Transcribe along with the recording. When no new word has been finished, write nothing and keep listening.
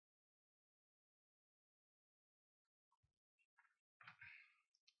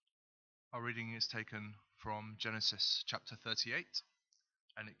Our reading is taken from Genesis chapter 38,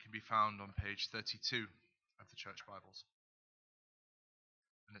 and it can be found on page 32 of the Church Bibles.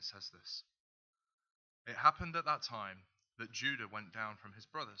 And it says this: It happened at that time that Judah went down from his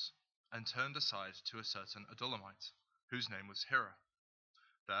brothers and turned aside to a certain Adullamite, whose name was Hira.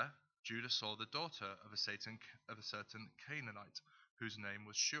 There Judah saw the daughter of a certain Canaanite, whose name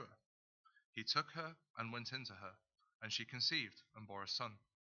was Shua. He took her and went into her, and she conceived and bore a son,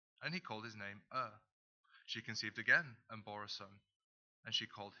 and he called his name She conceived again and bore a son, and she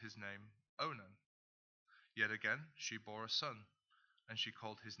called his name Onan. Yet again she bore a son, and she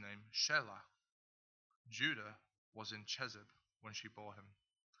called his name Shelah. Judah was in Chezib when she bore him.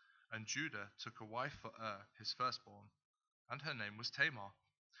 And Judah took a wife for his firstborn, and her name was Tamar.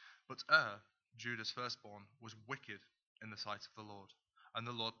 But Judah's firstborn, was wicked in the sight of the Lord, and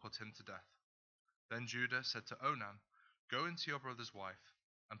the Lord put him to death. Then Judah said to Onan, Go into your brother's wife,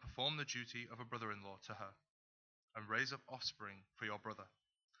 and perform the duty of a brother-in-law to her, and raise up offspring for your brother.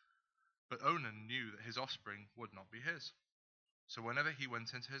 But Onan knew that his offspring would not be his. So whenever he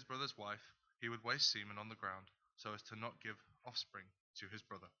went into his brother's wife, he would waste semen on the ground, so as to not give offspring to his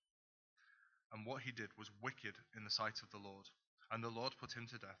brother. And what he did was wicked in the sight of the Lord, and the Lord put him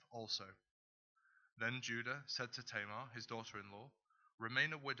to death also. Then Judah said to Tamar, his daughter-in-law,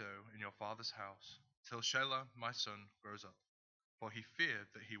 Remain a widow in your father's house, till Shelah my son grows up, for he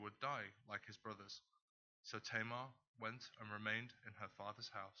feared that he would die like his brothers. So Tamar went and remained in her father's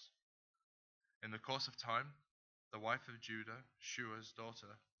house. In the course of time, the wife of Judah, Shua's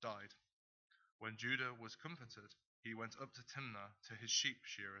daughter, died. When Judah was comforted, he went up to Timnah to his sheep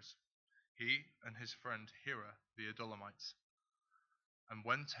shearers, he and his friend Hira the Adullamite. And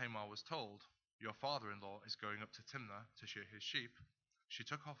when Tamar was told, Your father-in-law is going up to Timnah to shear his sheep, she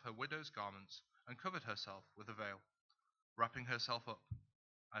took off her widow's garments and covered herself with a veil, wrapping herself up,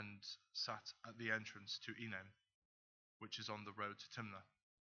 and sat at the entrance to Enem, which is on the road to Timnah.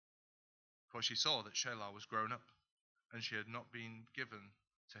 For she saw that Shelah was grown up, and she had not been given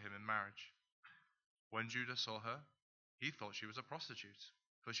to him in marriage. When Judah saw her, he thought she was a prostitute,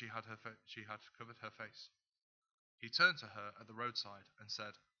 for she had covered her face. He turned to her at the roadside and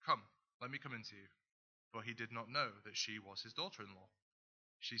said, Come, let me come into you, for he did not know that she was his daughter-in-law.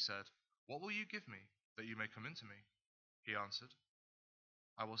 She said, What will you give me, that you may come into me? He answered,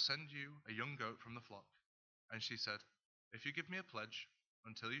 I will send you a young goat from the flock. And she said, If you give me a pledge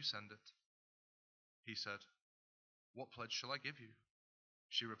until you send it. He said, What pledge shall I give you?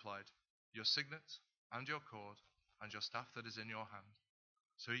 She replied, Your signet, and your cord, and your staff that is in your hand.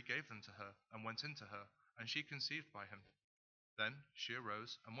 So he gave them to her, and went into her, and she conceived by him. Then she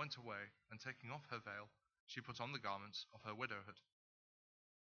arose and went away, and taking off her veil, she put on the garments of her widowhood.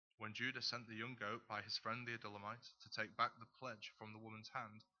 When Judah sent the young goat by his friend the Adullamite to take back the pledge from the woman's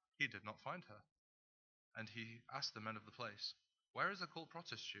hand, he did not find her. And he asked the men of the place, Where is the cult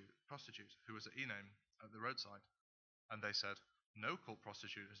prostitute who was at Enem at the roadside? And they said, No cult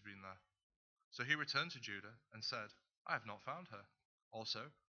prostitute has been there. So he returned to Judah and said, I have not found her.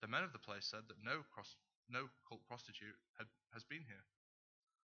 Also, the men of the place said that no cult prostitute has been here.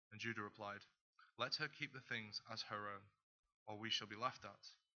 And Judah replied, Let her keep the things as her own, or we shall be laughed at.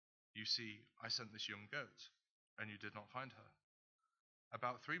 You see, I sent this young goat, and you did not find her.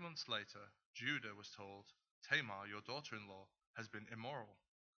 About 3 months later, Judah was told, Tamar, your daughter-in-law, has been immoral.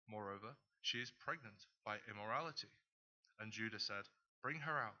 Moreover, she is pregnant by immorality. And Judah said, Bring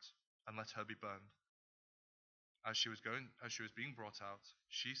her out, and let her be burned. As she was being brought out,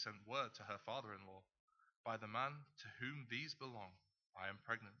 she sent word to her father-in-law, By the man to whom these belong, I am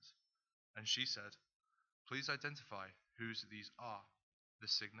pregnant. And she said, Please identify whose these are, the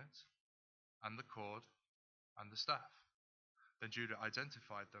signet, and the cord, and the staff. Then Judah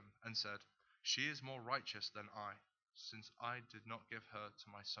identified them and said, She is more righteous than I, since I did not give her to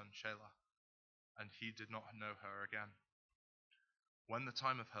my son Shelah, and he did not know her again. When the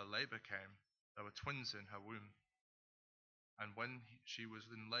time of her labor came, there were twins in her womb. And when she was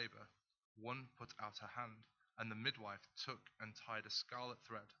in labor, one put out her hand, and the midwife took and tied a scarlet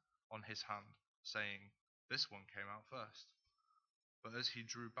thread on his hand, saying, This one came out first. But as he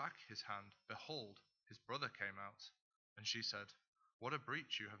drew back his hand, behold, his brother came out. And she said, What a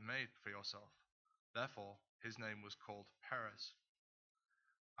breach you have made for yourself. Therefore his name was called Perez.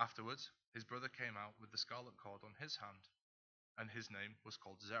 Afterwards his brother came out with the scarlet cord on his hand, and his name was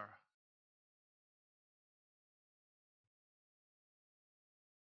called Zerah.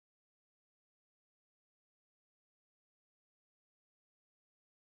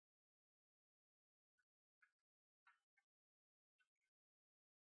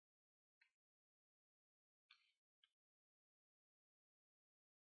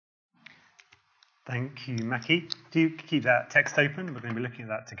 Thank you, Mackie. Do keep that text open. We're going to be looking at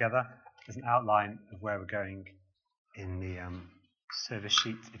that together. There's an outline of where we're going in the service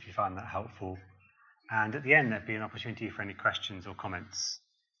sheet, if you find that helpful. And at the end, there'll be an opportunity for any questions or comments.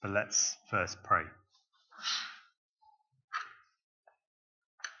 But let's first pray.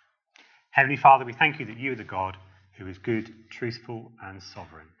 Heavenly Father, we thank you that you are the God who is good, truthful, and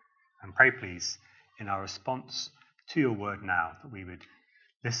sovereign. And pray, please, in our response to your word now, that we would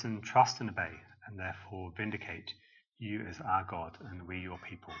listen, trust, and obey, and therefore vindicate you as our God and we your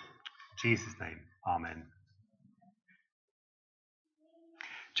people. In Jesus' name, amen.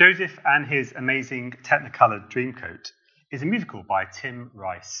 Joseph and His Amazing Technicoloured Dreamcoat is a musical by Tim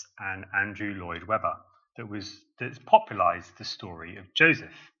Rice and Andrew Lloyd Webber that's popularised the story of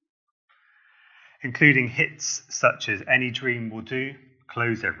Joseph, including hits such as Any Dream Will Do,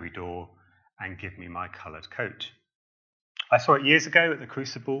 Close Every Door, and Give Me My Coloured Coat. I saw it years ago at the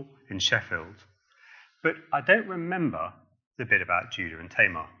Crucible in Sheffield, but I don't remember the bit about Judah and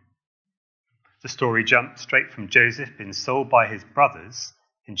Tamar. The story jumped straight from Joseph being sold by his brothers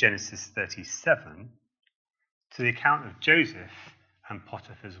in Genesis 37 to the account of Joseph and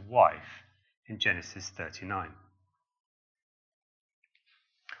Potiphar's wife in Genesis 39.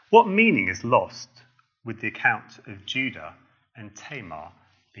 What meaning is lost with the account of Judah and Tamar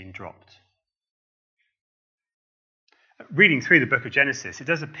being dropped? Reading through the book of Genesis, it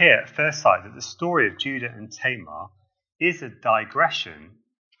does appear at first sight that the story of Judah and Tamar is a digression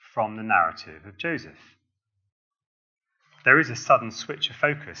from the narrative of Joseph. There is a sudden switch of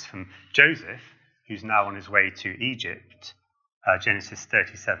focus from Joseph, who's now on his way to Egypt, Genesis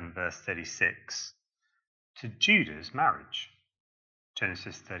 37 verse 36, to Judah's marriage,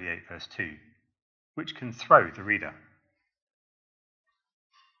 Genesis 38 verse 2, which can throw the reader.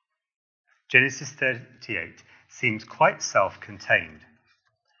 Genesis 38 seems quite self-contained,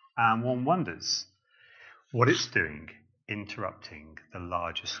 and one wonders what it's doing interrupting the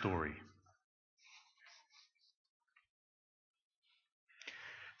larger story.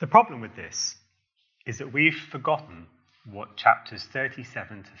 The problem with this is that we've forgotten what chapters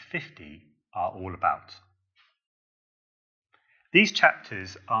 37 to 50 are all about. These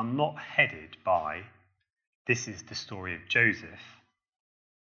chapters are not headed by, "This is the story of Joseph."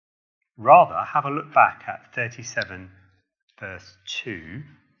 Rather, have a look back at 37 verse 2.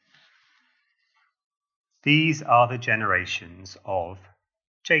 These are the generations of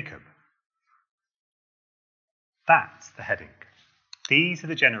Jacob. That's the heading. These are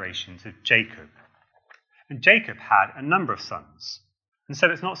the generations of Jacob. And Jacob had a number of sons. And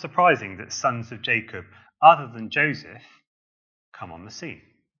so it's not surprising that sons of Jacob, other than Joseph, come on the scene.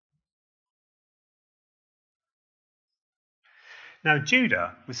 Now,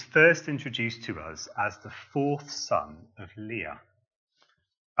 Judah was first introduced to us as the fourth son of Leah,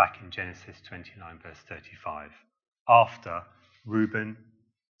 back in Genesis 29, verse 35, after Reuben,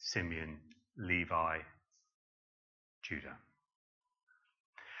 Simeon, Levi, Judah.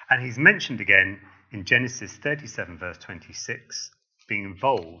 And he's mentioned again in Genesis 37, verse 26, being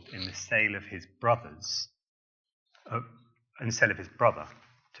involved in the sale of his brother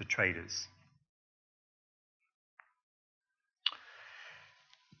to traders.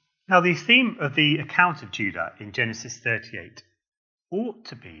 Now, the theme of the account of Judah in Genesis 38 ought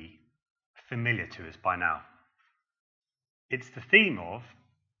to be familiar to us by now. It's the theme of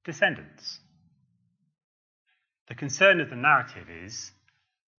descendants. The concern of the narrative is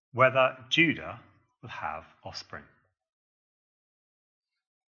whether Judah will have offspring.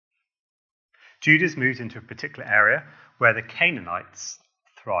 Judah's moved into a particular area where the Canaanites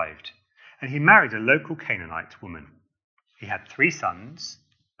thrived, and he married a local Canaanite woman. He had 3 sons,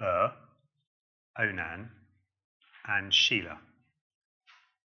 Onan, and Shelah.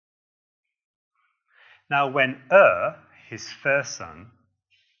 Now, when his first son,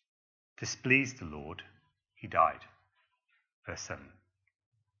 displeased the Lord, he died. Verse 7.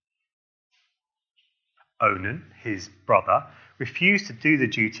 Onan, his brother, refused to do the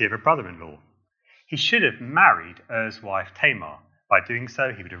duty of a brother-in-law. He should have married wife Tamar. By doing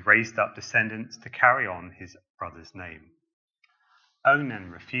so, he would have raised up descendants to carry on his brother's name.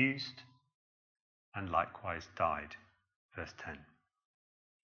 Onan refused and likewise died. Verse 10.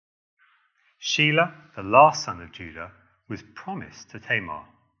 Shelah, the last son of Judah, was promised to Tamar.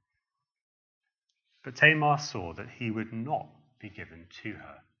 But Tamar saw that he would not be given to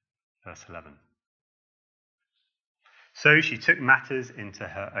her. Verse 11. So she took matters into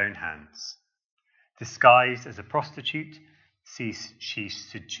her own hands. Disguised as a prostitute, she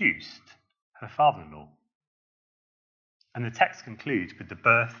seduced her father-in-law. And the text concludes with the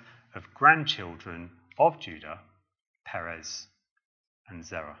birth of grandchildren of Judah, Perez and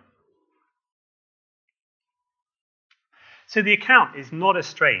Zerah. So the account is not as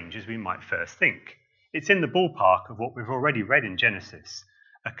strange as we might first think. It's in the ballpark of what we've already read in Genesis,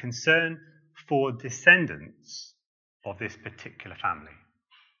 a concern for descendants of this particular family.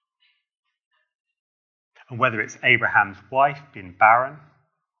 And whether it's Abraham's wife being barren,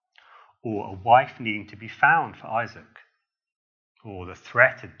 or a wife needing to be found for Isaac, or the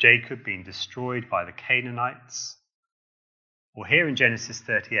threat of Jacob being destroyed by the Canaanites, or here in Genesis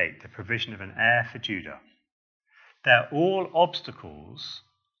 38, the provision of an heir for Judah, they're all obstacles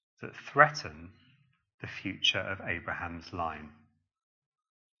that threaten the future of Abraham's line.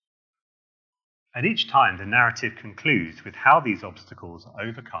 And each time the narrative concludes with how these obstacles are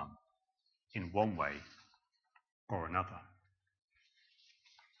overcome in one way or another.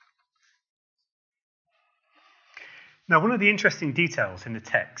 Now, one of the interesting details in the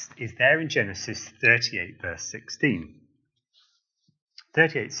text is there in Genesis 38, verse 16.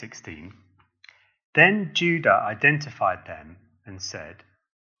 38:16. Then Judah identified them and said,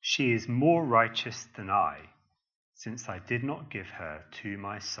 "She is more righteous than I, since I did not give her to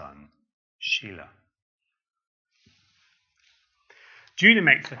my son Shelah." Judah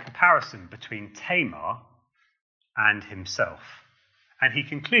makes a comparison between Tamar and himself, and he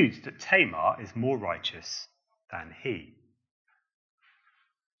concludes that Tamar is more righteous than he.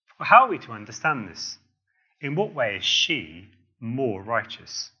 Well, how are we to understand this? In what way is she more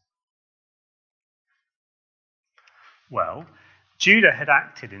righteous? Well, Judah had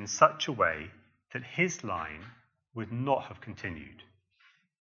acted in such a way that his line would not have continued.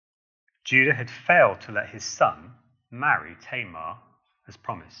 Judah had failed to let his son marry Tamar as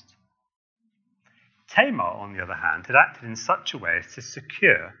promised. Tamar, on the other hand, had acted in such a way as to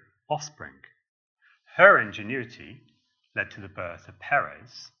secure offspring. Her ingenuity led to the birth of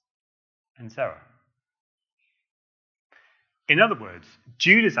Perez and Zerah. In other words,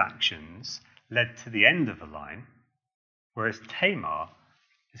 Judah's actions led to the end of the line, whereas Tamar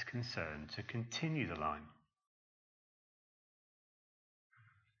is concerned to continue the line.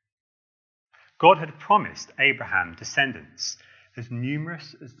 God had promised Abraham descendants as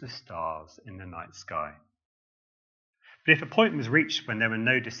numerous as the stars in the night sky. But if a point was reached when there were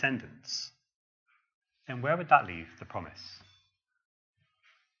no descendants, then where would that leave the promise?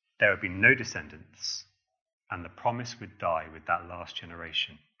 There would be no descendants, and the promise would die with that last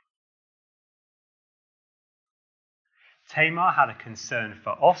generation. Tamar had a concern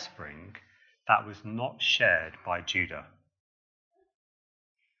for offspring that was not shared by Judah.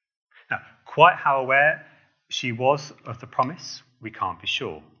 Now, quite how aware she was of the promise, we can't be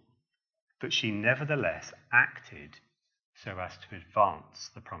sure, but she nevertheless acted so as to advance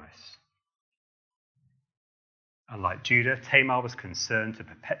the promise. Unlike Judah, Tamar was concerned to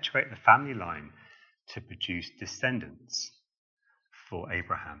perpetuate the family line to produce descendants for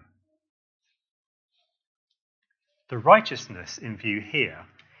Abraham. The righteousness in view here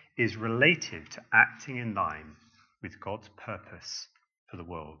is related to acting in line with God's purpose for the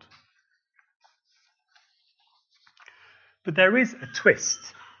world. But there is a twist.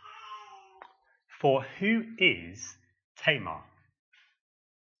 For who is Tamar?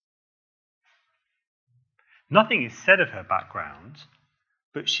 Nothing is said of her background,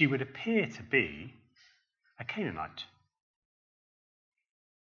 but she would appear to be a Canaanite.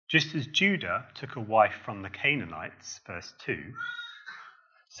 Just as Judah took a wife from the Canaanites, verse 2,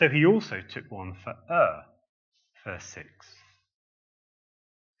 so he also took one for verse 6.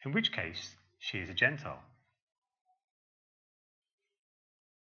 In which case, she is a Gentile.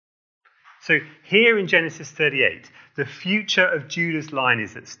 So here in Genesis 38, the future of Judah's line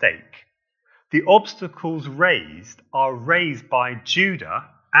is at stake. The obstacles raised are raised by Judah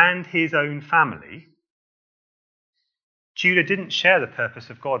and his own family. Judah didn't share the purpose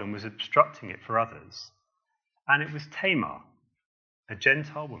of God and was obstructing it for others. And it was Tamar, a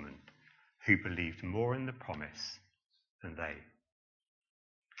Gentile woman, who believed more in the promise than they.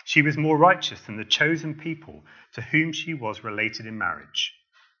 She was more righteous than the chosen people to whom she was related in marriage.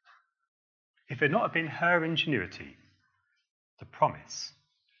 If it had not been her ingenuity, the promise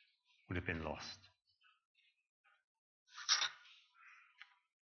would have been lost.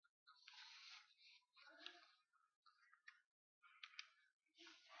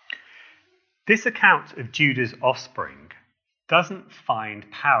 This account of Judah's offspring doesn't find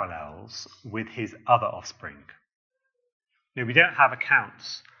parallels with his other offspring. Now, we don't have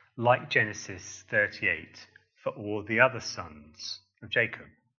accounts like Genesis 38 for all the other sons of Jacob.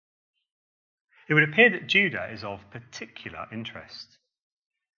 It would appear that Judah is of particular interest.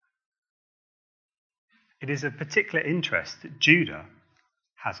 It is of particular interest that Judah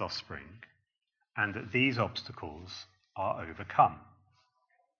has offspring and that these obstacles are overcome.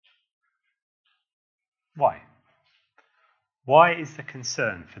 Why? Why is the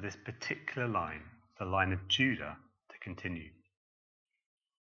concern for this particular line, the line of Judah, to continue?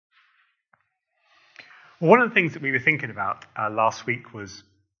 Well, one of the things that we were thinking about last week was,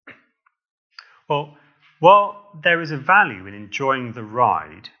 well, while there is a value in enjoying the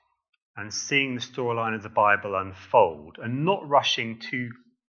ride and seeing the storyline of the Bible unfold and not rushing too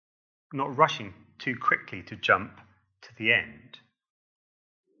quickly to jump to the end,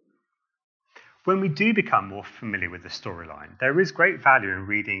 when we do become more familiar with the storyline, there is great value in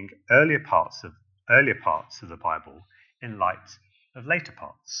reading earlier parts of the Bible in light of later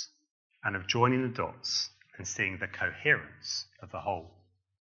parts, and of joining the dots and seeing the coherence of the whole.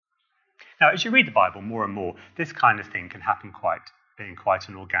 Now, as you read the Bible more and more, this kind of thing can happen in quite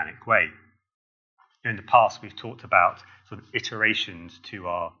an organic way. In the past, we've talked about sort of iterations to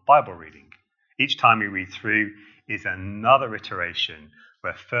our Bible reading. Each time we read through is another iteration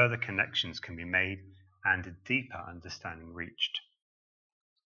where further connections can be made and a deeper understanding reached.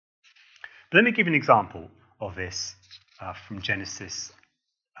 But let me give you an example of this from Genesis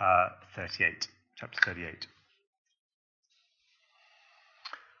 38, chapter 38.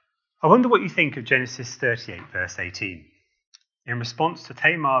 I wonder what you think of Genesis 38, verse 18. In response to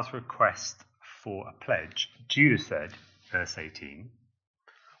Tamar's request for a pledge, Judah said, verse 18,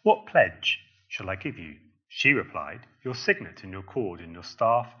 "What pledge shall I give you?" She replied, "Your signet and your cord and your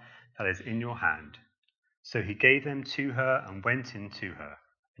staff that is in your hand." So he gave them to her and went in to her,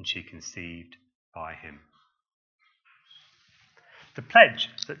 and she conceived by him. The pledge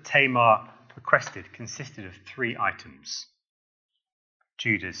that Tamar requested consisted of 3 items: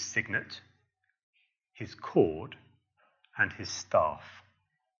 Judah's signet, his cord, and his staff.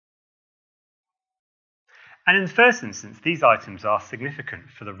 And in the first instance, these items are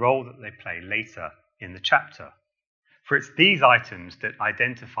significant for the role that they play later in the chapter. For it's these items that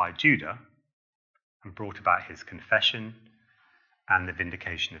identify Judah and brought about his confession and the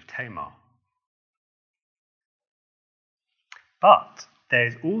vindication of Tamar. But there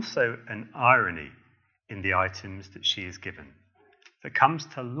is also an irony in the items that she is given that comes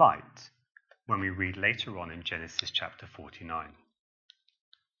to light when we read later on in Genesis chapter 49.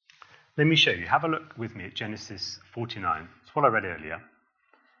 Let me show you. Have a look with me at Genesis 49. It's what I read earlier.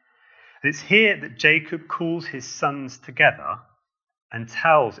 It's here that Jacob calls his sons together and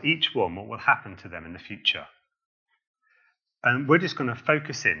tells each one what will happen to them in the future. And we're just going to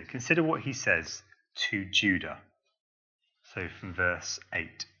focus in. Consider what he says to Judah. So from verse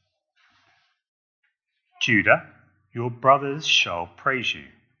 8. "Judah, your brothers shall praise you.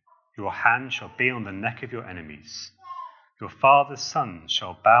 Your hand shall be on the neck of your enemies. Your father's sons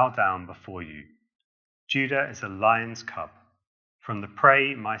shall bow down before you. Judah is a lion's cub. From the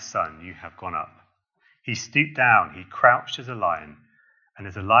prey, my son, you have gone up. He stooped down, he crouched as a lion, and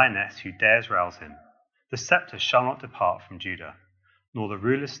as a lioness who dares rouse him. The scepter shall not depart from Judah, nor the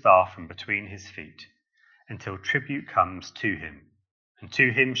ruler's staff from between his feet, until tribute comes to him, and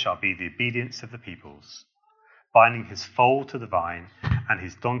to him shall be the obedience of the peoples, binding his foal to the vine, and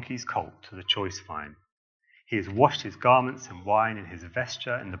his donkey's colt to the choice vine. He has washed his garments in wine, and his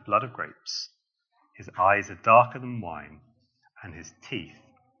vesture in the blood of grapes. His eyes are darker than wine, and his teeth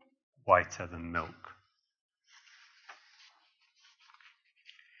whiter than milk."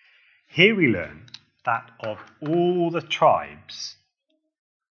 Here we learn that of all the tribes,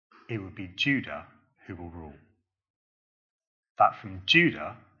 it would be Judah who will rule. That from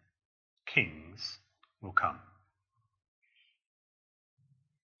Judah, kings will come.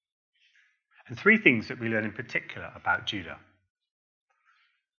 And 3 things that we learn in particular about Judah.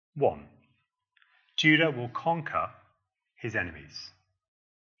 1, Judah will conquer his enemies.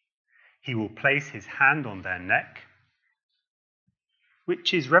 He will place his hand on their neck,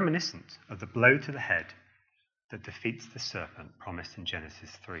 which is reminiscent of the blow to the head that defeats the serpent promised in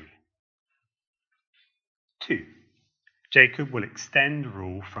Genesis 3. 2, Jacob will extend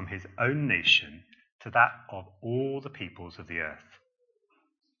rule from his own nation to that of all the peoples of the earth.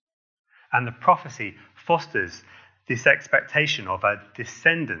 And the prophecy fosters this expectation of a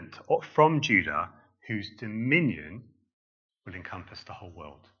descendant from Judah whose dominion will encompass the whole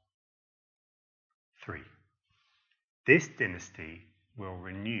world. 3, this dynasty will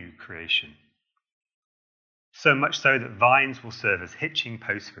renew creation. So much so that vines will serve as hitching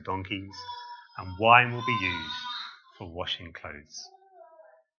posts for donkeys, and wine will be used for washing clothes.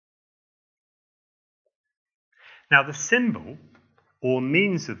 Now, the symbol or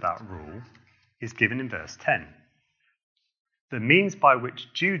means of that rule is given in verse 10. The means by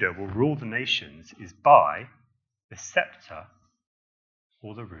which Judah will rule the nations is by the scepter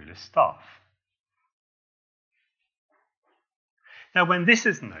or the ruler's staff. Now, when this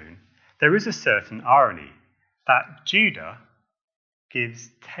is known, there is a certain irony that Judah gives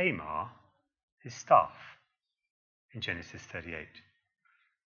Tamar his staff in Genesis 38.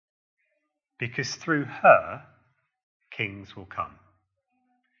 Because through her, kings will come.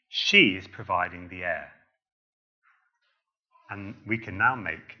 She is providing the heir. And we can now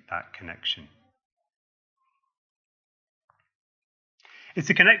make that connection. It's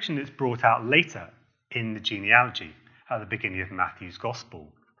a connection that's brought out later in the genealogy at the beginning of Matthew's Gospel.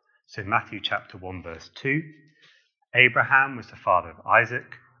 So Matthew chapter 1 verse 2, Abraham was the father of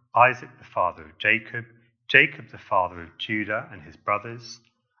Isaac, Isaac the father of Jacob, Jacob the father of Judah and his brothers,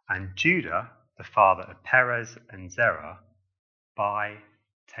 and Judah the father of Perez and Zerah by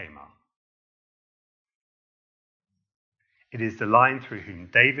Tamar. It is the line through whom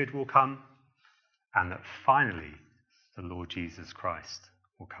David will come, and that finally the Lord Jesus Christ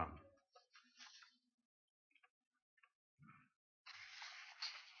will come.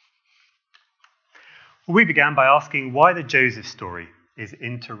 We began by asking why the Joseph story is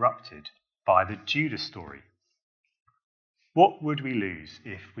interrupted by the Judah story. What would we lose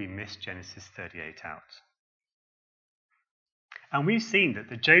if we missed Genesis 38 out? And we've seen that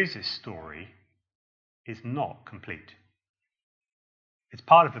the Joseph story is not complete. It's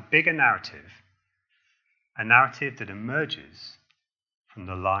part of a bigger narrative, a narrative that emerges from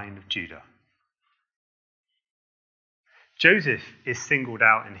the line of Judah. Joseph is singled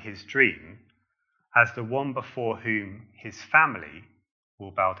out in his dream as the one before whom his family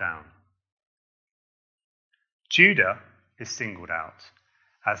will bow down. Judah is singled out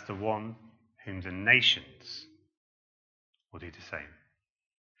as the one whom the nations will do the same.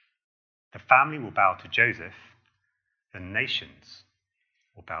 The family will bow to Joseph, the nations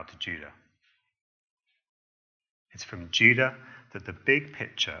will bow to Judah. It's from Judah that the big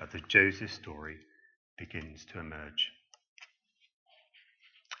picture of the Joseph story begins to emerge.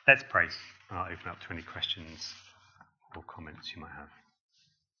 Let's pray, and I'll open up to any questions or comments you might have.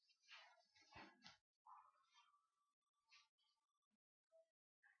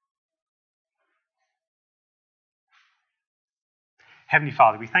 Heavenly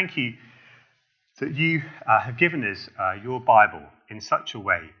Father, we thank you that you have given us your Bible in such a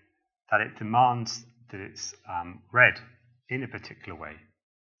way that it demands that it's read in a particular way,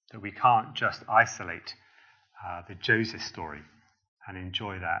 that we can't just isolate the Joseph story and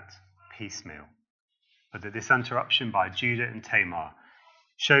enjoy that piecemeal, but that this interruption by Judah and Tamar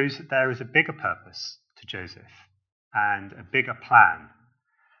shows that there is a bigger purpose to Joseph and a bigger plan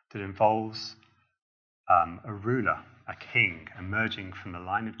that involves a ruler, a king emerging from the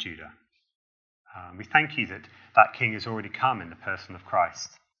line of Judah. We thank you that that king has already come in the person of Christ,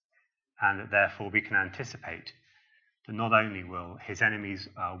 and that therefore we can anticipate that not only will his enemies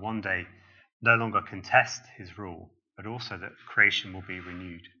one day no longer contest his rule, but also that creation will be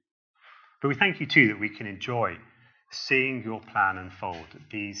renewed. But we thank you too that we can enjoy seeing your plan unfold,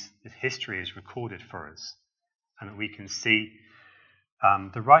 that this history is recorded for us, and that we can see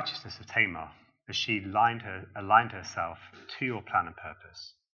the righteousness of Tamar as she aligned herself to your plan and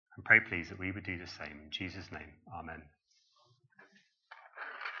purpose. And pray please that we would do the same. In Jesus' name, amen.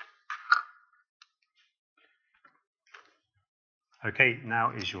 Okay,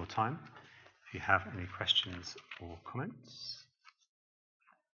 now is your time. If you have any questions or comments.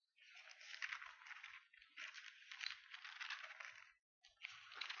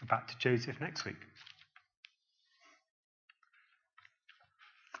 Back to Joseph next week.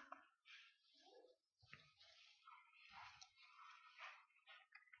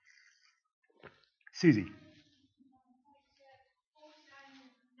 Susie.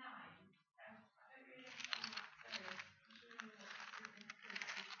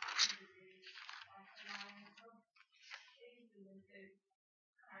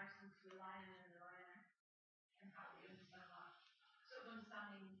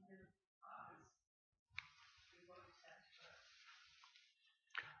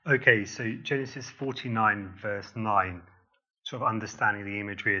 Okay, so Genesis 49 verse 9, sort of understanding the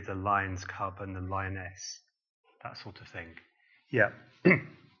imagery of the lion's cub and the lioness, that sort of thing. Yeah.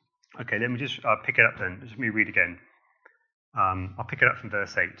 Okay, let me just pick it up then. Let me read again. I'll pick it up from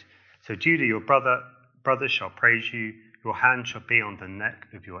verse 8. So Judah, your brothers shall praise you. Your hand shall be on the neck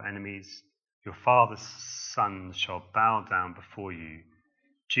of your enemies. Your father's sons shall bow down before you.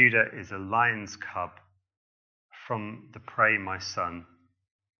 Judah is a lion's cub. From the prey, my son,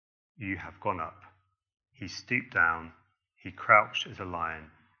 you have gone up. He stooped down. He crouched as a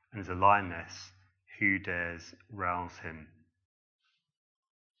lion, and as a lioness, who dares rouse him?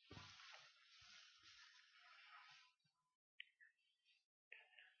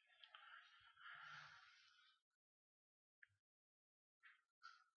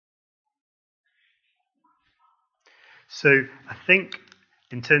 So I think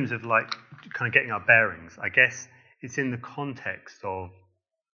in terms of like kind of getting our bearings, I guess it's in the context of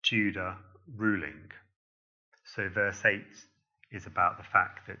Judah ruling. So verse 8 is about the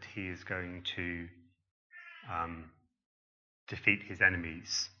fact that he is going to defeat his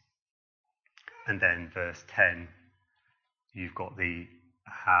enemies. And then verse 10, you've got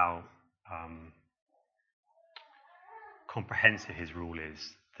how comprehensive his rule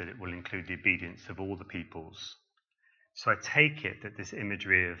is, that it will include the obedience of all the peoples. So I take it that this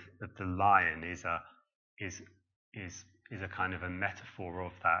imagery of the lion is a kind of a metaphor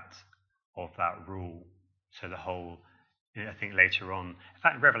of that rule. So the whole, I think later on, in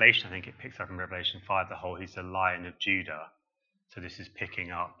fact, in Revelation, I think it picks up in Revelation 5, he's the Lion of Judah. So this is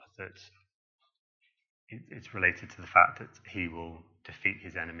picking up that it's related to the fact that he will defeat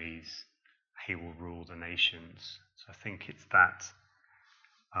his enemies, he will rule the nations. So I think it's that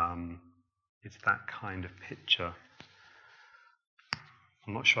kind of picture.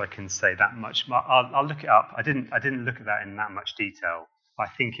 I'm not sure I can say that much. I'll look it up. I didn't look at that in that much detail. But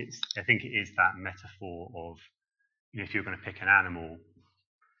I think it is that metaphor of, if you're going to pick an animal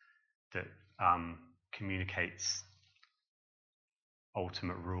that communicates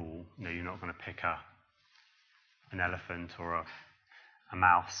ultimate rule, you're not going to pick an elephant or a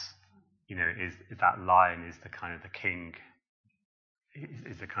mouse. Is that lion is the kind of the king.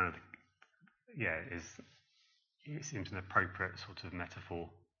 Is the kind of it seems an appropriate sort of metaphor.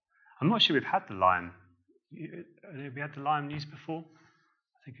 I'm not sure we've had the lion. Have we had the lion used before?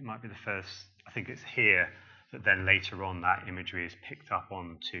 I think it might be the first. I think it's here that then later on that imagery is picked up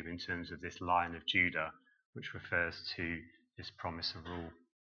onto in terms of this Lion of Judah, which refers to this promise of rule.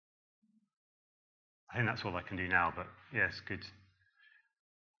 I think that's all I can do now, but yes, good.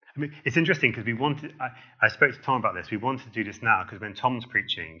 I mean, it's interesting because I spoke to Tom about this, we wanted to do this now because when Tom's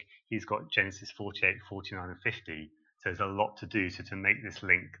preaching, he's got Genesis 48, 49 and 50, so there's a lot to do. So to make this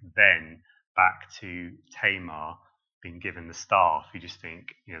link then back to Tamar being given the staff, you just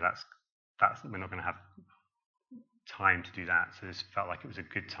think, that's we're not going to have time to do that. So this felt like it was a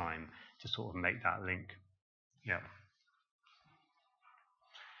good time to sort of make that link. Yeah.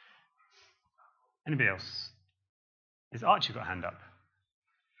 Anybody else? Has Archie got a hand up?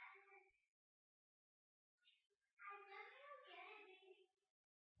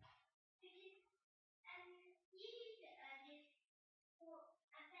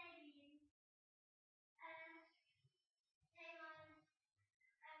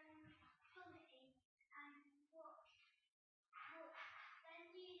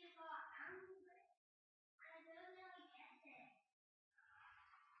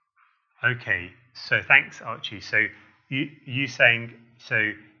 Okay, so thanks, Archie. So you saying,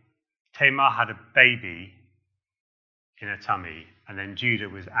 so Tamar had a baby in her tummy, and then Judah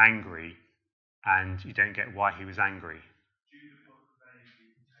was angry, and you don't get why he was angry.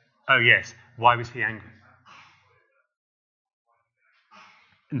 Oh yes, why was he angry?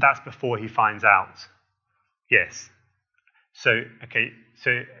 And that's before he finds out. Yes. So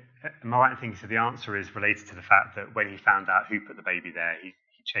am I right in thinking so the answer is related to the fact that when he found out who put the baby there, he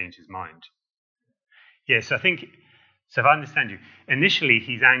changed his mind? Yeah, so if I understand you, initially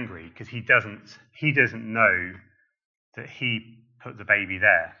he's angry because he doesn't know that he put the baby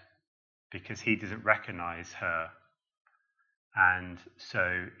there because he doesn't recognize her. And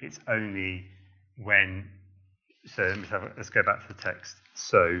so it's only when, so let's go back to the text.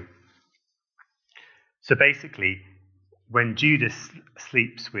 So basically, when Judah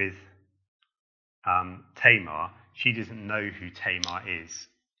sleeps with Tamar, she doesn't know who Tamar is.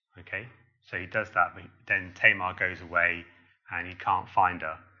 Okay, so he does that, but then Tamar goes away and he can't find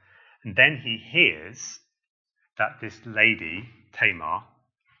her. And then he hears that this lady, Tamar,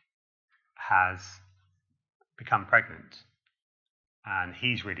 has become pregnant. And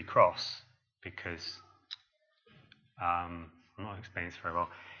he's really cross because, I'm not explaining this very well.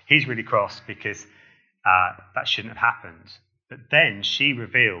 He's really cross because that shouldn't have happened. But then she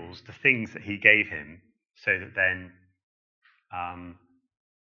reveals the things that he gave him so that then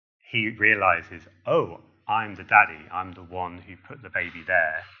he realizes, oh, I'm the daddy. I'm the one who put the baby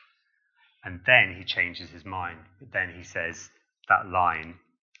there. And then he changes his mind. But then he says that line,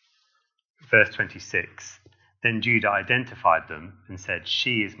 verse 26, then Judah identified them and said,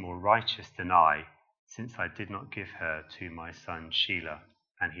 she is more righteous than I, since I did not give her to my son Shelah,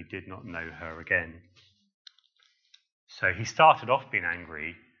 and he did not know her again. So he started off being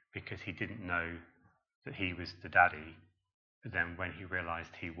angry because he didn't know that he was the daddy. But then when he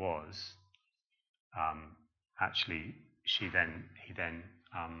realized he was, actually he then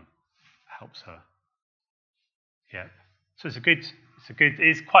helps her. Yeah. So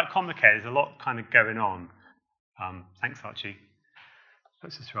it's quite complicated. There's a lot kind of going on. Thanks, Archie.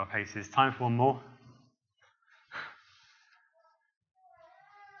 Puts us through our paces. Time for one more.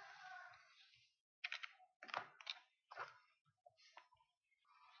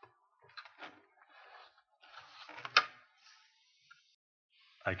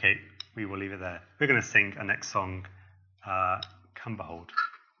 Okay, we will leave it there. We're going to sing our next song, Come Behold.